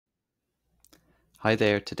Hi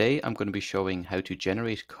there, today I'm going to be showing how to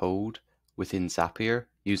generate code within Zapier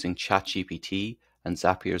using ChatGPT and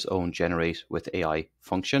Zapier's own Generate with AI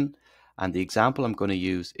function. And the example I'm going to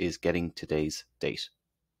use is getting today's date.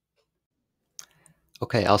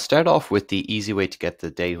 Okay, I'll start off with the easy way to get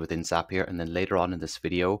the date within Zapier, and then later on in this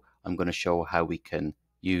video, I'm going to show how we can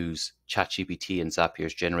use ChatGPT and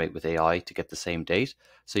Zapier's Generate with AI to get the same date.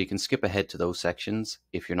 So you can skip ahead to those sections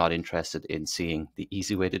if you're not interested in seeing the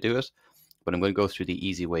easy way to do it. But I'm going to go through the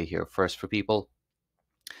easy way here first for people.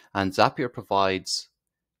 And Zapier provides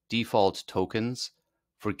default tokens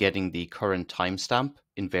for getting the current timestamp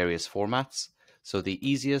in various formats. So the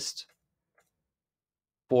easiest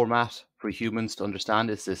format for humans to understand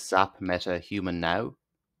is this Zap Meta Human Now,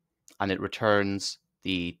 and it returns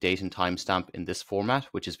the date and timestamp in this format,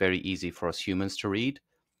 which is very easy for us humans to read.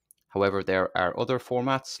 However, there are other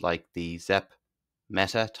formats like the Zep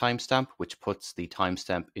Meta timestamp, which puts the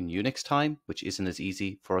timestamp in Unix time, which isn't as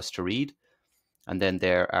easy for us to read. And then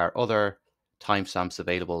there are other timestamps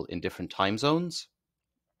available in different time zones.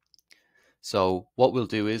 So what we'll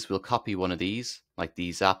do is we'll copy one of these, like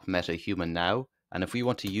the Zap Meta Human Now, and if we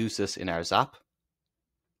want to use this in our Zap,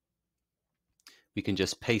 we can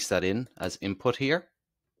just paste that in as input here.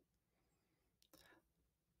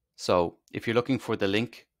 So if you're looking for the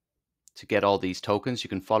link to get all these tokens, you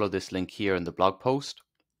can follow this link here in the blog post.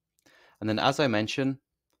 And then as I mentioned,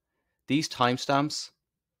 these timestamps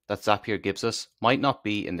that Zapier gives us might not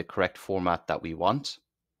be in the correct format that we want.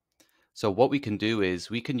 So what we can do is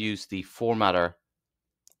we can use the Formatter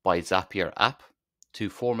by Zapier app to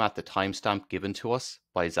format the timestamp given to us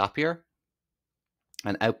by Zapier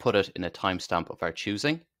and output it in a timestamp of our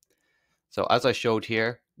choosing. So as I showed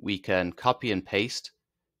here, we can copy and paste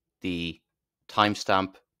the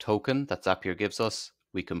timestamp token that Zapier gives us.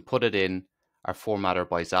 We can put it in our Formatter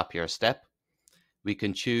by Zapier step. We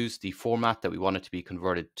can choose the format that we want it to be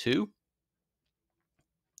converted to.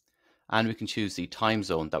 And we can choose the time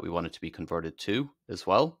zone that we want it to be converted to as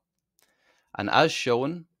well. And as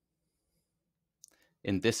shown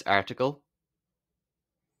in this article,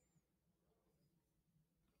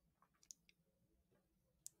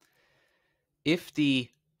 if the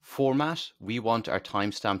format we want our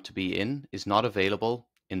timestamp to be in is not available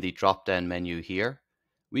in the drop-down menu here,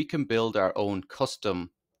 we can build our own custom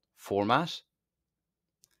format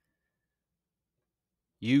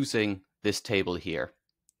using this table here.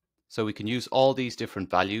 So we can use all these different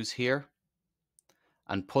values here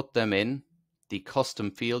and put them in the custom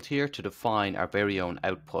field here to define our very own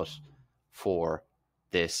output for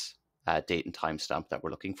this date and timestamp that we're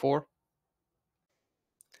looking for.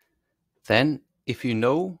 Then, if you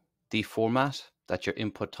know the format that your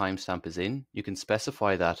input timestamp is in, you can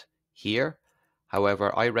specify that here.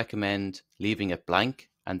 However, I recommend leaving it blank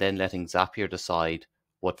and then letting Zapier decide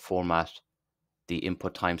what format the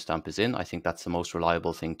input timestamp is in. I think that's the most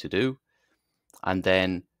reliable thing to do. And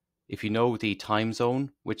then if you know the time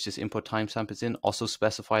zone which this input timestamp is in, also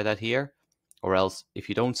specify that here. Or else if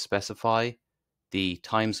you don't specify the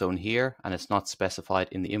time zone here and it's not specified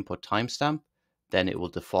in the input timestamp, then it will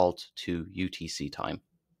default to UTC time.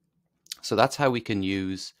 So that's how we can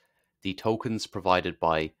use the tokens provided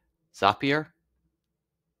by Zapier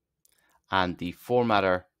and the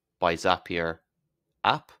Formatter by Zapier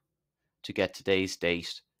app to get today's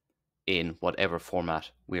date in whatever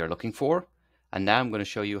format we are looking for. And now I'm going to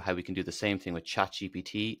show you how we can do the same thing with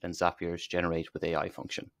ChatGPT and Zapier's Generate with AI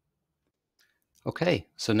function. Okay,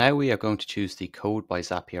 so now we are going to choose the Code by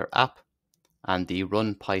Zapier app and the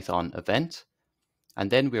Run Python event.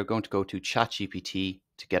 And then we are going to go to ChatGPT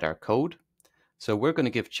to get our code. So we're going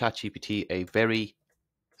to give ChatGPT a very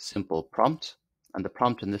simple prompt. And the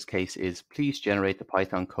prompt in this case is, please generate the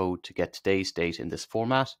Python code to get today's date in this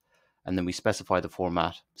format. And then we specify the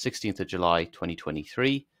format 16th of July,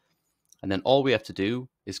 2023. And then all we have to do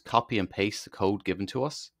is copy and paste the code given to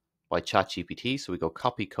us by ChatGPT. So we go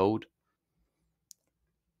copy code.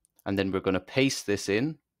 And then we're going to paste this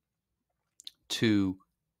in to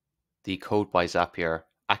the Code by Zapier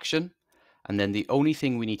action. And then the only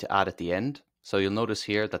thing we need to add at the end, so you'll notice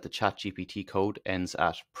here that the ChatGPT code ends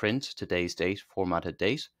at print today's date, formatted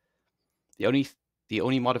date. The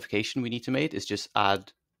only modification we need to make is just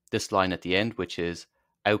add this line at the end, which is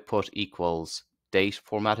output equals date,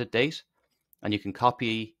 formatted date. And you can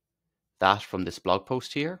copy that from this blog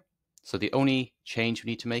post here. So the only change we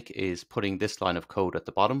need to make is putting this line of code at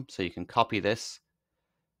the bottom. So you can copy this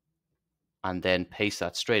and then paste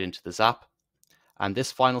that straight into the Zap. And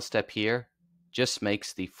this final step here just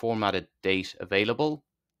makes the formatted date available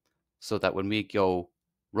so that when we go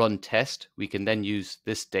run test, we can then use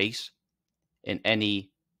this date in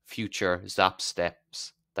any future Zap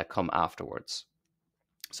steps that come afterwards.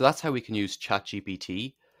 So that's how we can use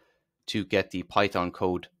ChatGPT to get the Python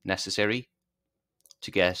code necessary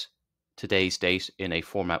to get today's date in a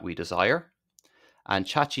format we desire. And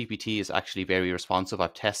ChatGPT is actually very responsive.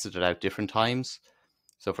 I've tested it out different times.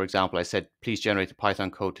 So for example, I said, please generate the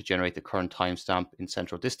Python code to generate the current timestamp in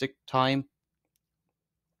Central District Time.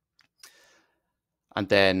 And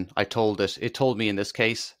then it told me in this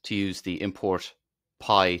case to use the import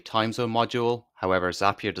Pi time zone module. However,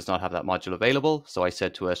 Zapier does not have that module available. So I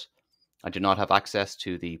said to it, I do not have access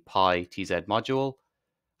to the Pi TZ module.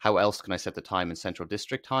 How else can I set the time in Central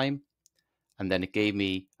District Time? And then it gave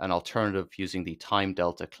me an alternative using the time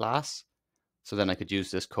delta class. So then I could use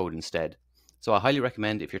this code instead. So I highly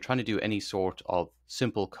recommend, if you're trying to do any sort of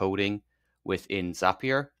simple coding within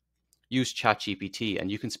Zapier, use ChatGPT,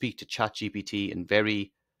 and you can speak to ChatGPT in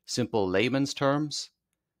very simple layman's terms,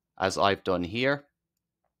 as I've done here.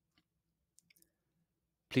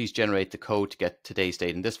 Please generate the code to get today's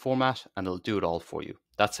date in this format, and it'll do it all for you.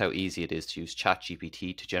 That's how easy it is to use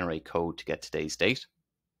ChatGPT to generate code to get today's date.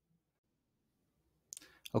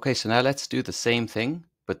 Okay, so now let's do the same thing,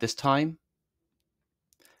 but this time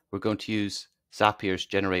we're going to use Zapier's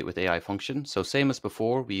generate with AI function. So same as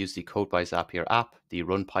before, we use the Code by Zapier app, the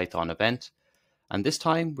Run Python event, and this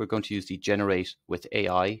time we're going to use the generate with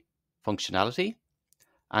AI functionality,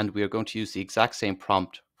 and we are going to use the exact same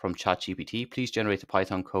prompt from ChatGPT. Please generate the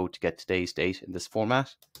Python code to get today's date in this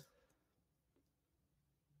format.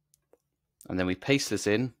 And then we paste this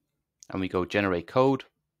in and we go generate code.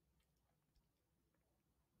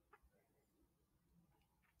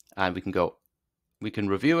 And we can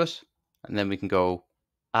review it, and then we can go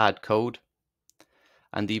add code.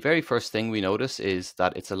 And the very first thing we notice is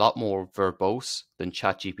that it's a lot more verbose than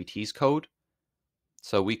ChatGPT's code.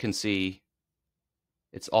 So we can see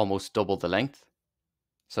it's almost double the length.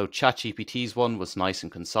 So ChatGPT's one was nice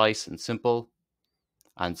and concise and simple,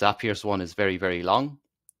 and Zapier's one is very, very long.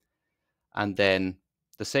 And then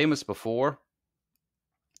the same as before,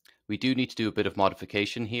 we do need to do a bit of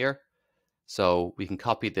modification here. So we can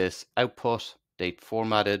copy this output, date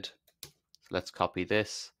formatted. So let's copy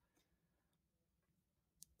this,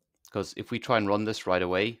 because if we try and run this right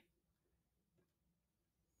away,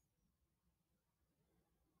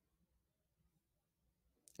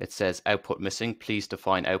 it says output missing. Please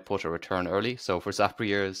define output or return early. So for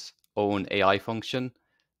Zapier's own AI function,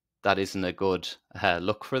 that isn't a good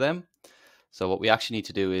look for them. So what we actually need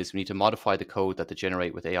to do is we need to modify the code that the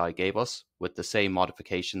generate with AI gave us with the same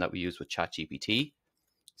modification that we use with ChatGPT.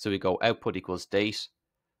 So we go output equals date,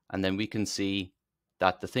 and then we can see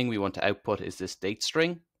that the thing we want to output is this date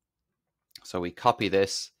string. So we copy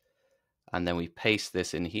this and then we paste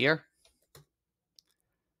this in here,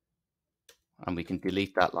 and we can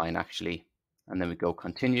delete that line actually, and then we go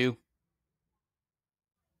continue,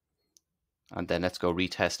 and then let's go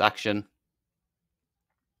retest action.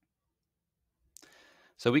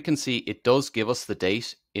 So we can see it does give us the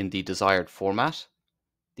date in the desired format,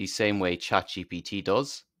 the same way ChatGPT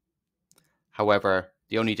does. However,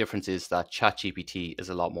 the only difference is that ChatGPT is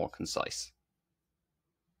a lot more concise.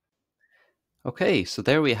 Okay, so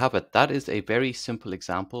there we have it. That is a very simple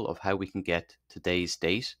example of how we can get today's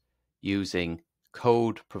date using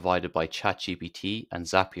code provided by ChatGPT and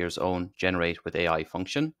Zapier's own generate with AI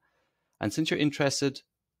function. And since you're interested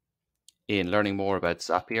in learning more about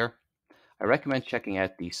Zapier, I recommend checking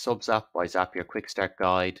out the Subzap by Zapier Quick Start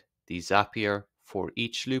Guide, the Zapier for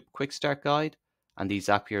each loop Quick Start Guide, and the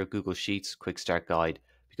Zapier Google Sheets Quick Start Guide,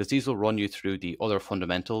 because these will run you through the other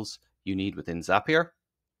fundamentals you need within Zapier.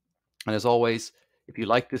 And as always, if you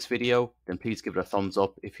like this video, then please give it a thumbs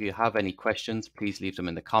up. If you have any questions, please leave them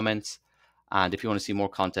in the comments. And if you want to see more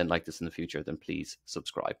content like this in the future, then please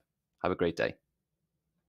subscribe. Have a great day.